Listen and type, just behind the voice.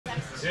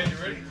Yeah, you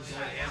ready?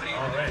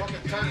 All right.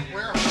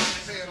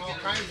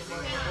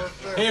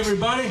 Hey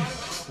everybody,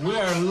 we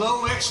are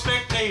Low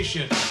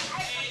Expectation.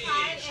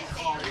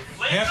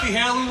 Happy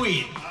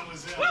Halloween.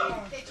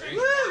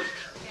 Woo!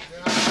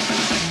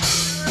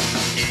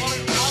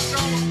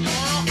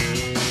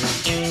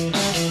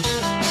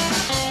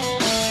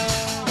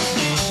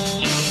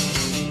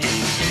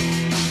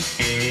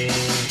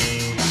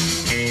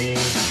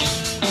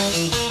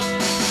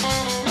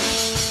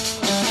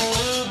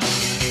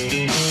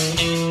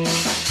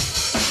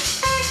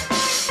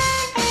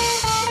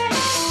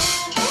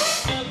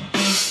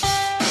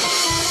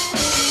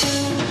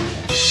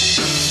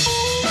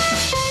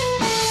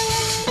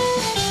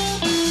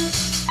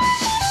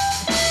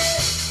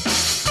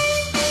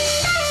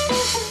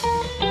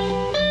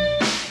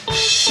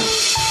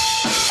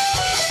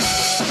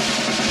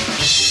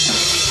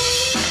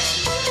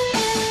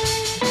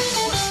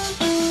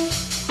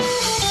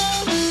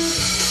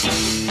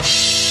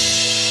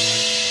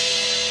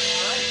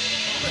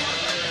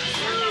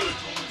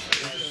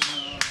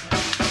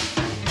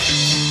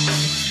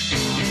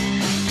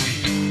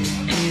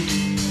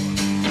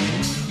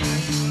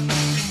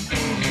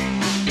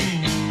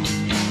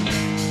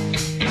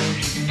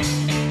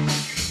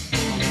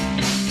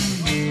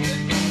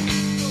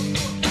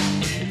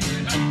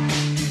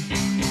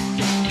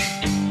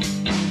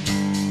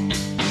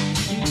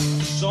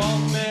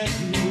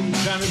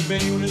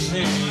 Bang with his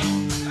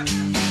hand,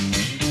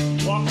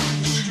 walking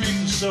the street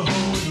in Soho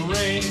in the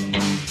rain.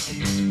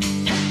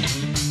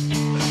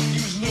 He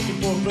was looking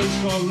for a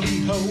place called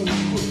Lee Ho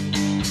Woods.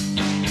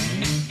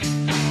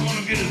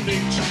 Gonna get a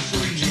big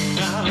 $2.32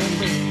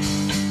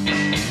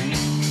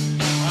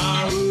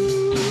 Ah,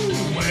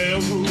 ooh,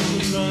 werewolves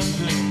in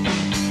London.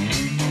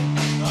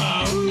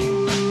 Ah,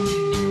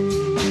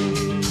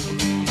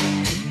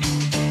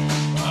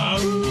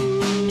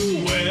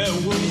 ooh,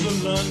 werewolves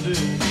in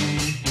London.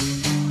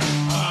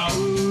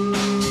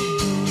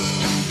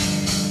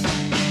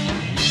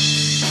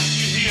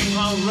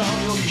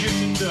 Around your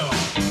kitchen door,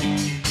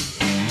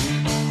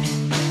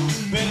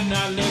 better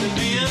not let it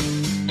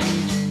in.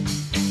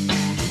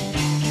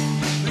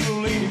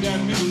 Little lady got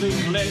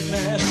mutilated late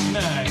last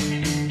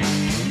night.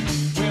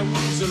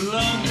 Werewolves of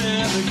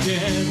London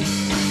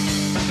again.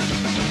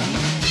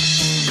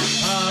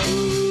 Ah,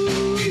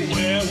 ooh,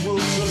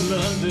 werewolves of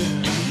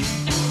London.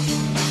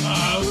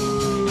 Ah,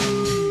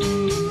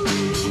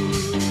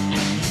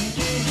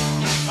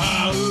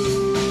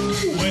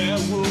 ooh,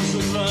 werewolves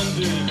of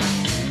London.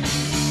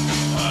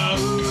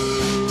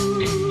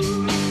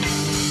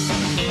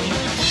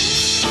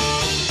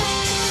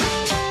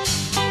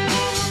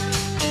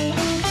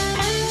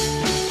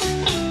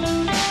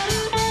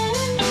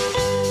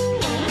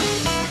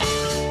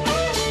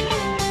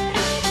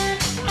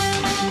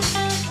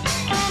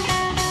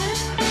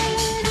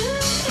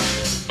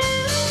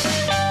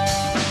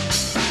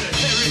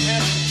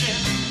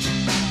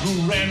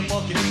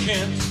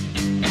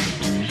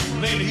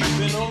 Lately he's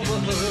been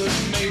overheard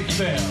in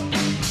Mayfair.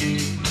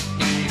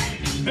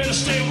 Better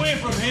stay away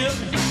from him.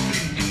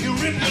 He'll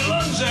rip your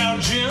lungs out,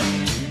 Jim.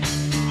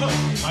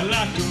 Huh, I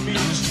like to meet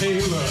his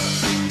tailor.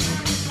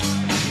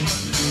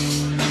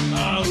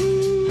 Ah,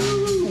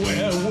 ooh,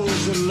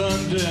 werewolves of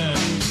London.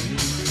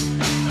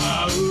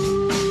 Ah,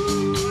 ooh,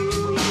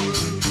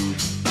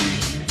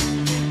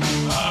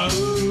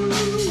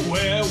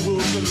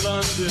 werewolves of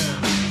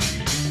London.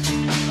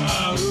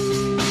 Ah, ooh.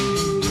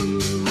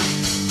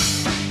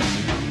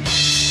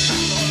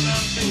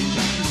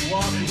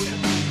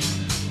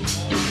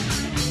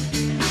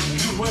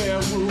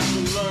 Werewolves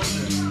in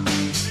London.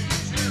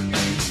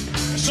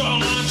 I saw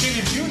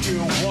Montana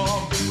Jr.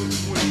 walking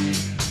with me.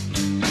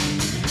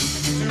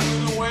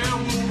 Through the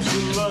werewolves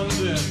in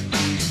London.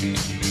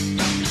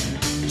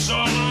 I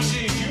saw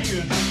Montana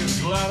Jr.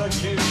 drinking glider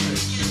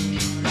cases.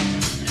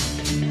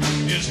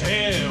 His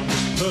hair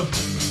was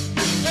purple.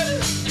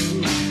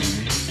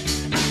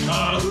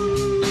 Ah,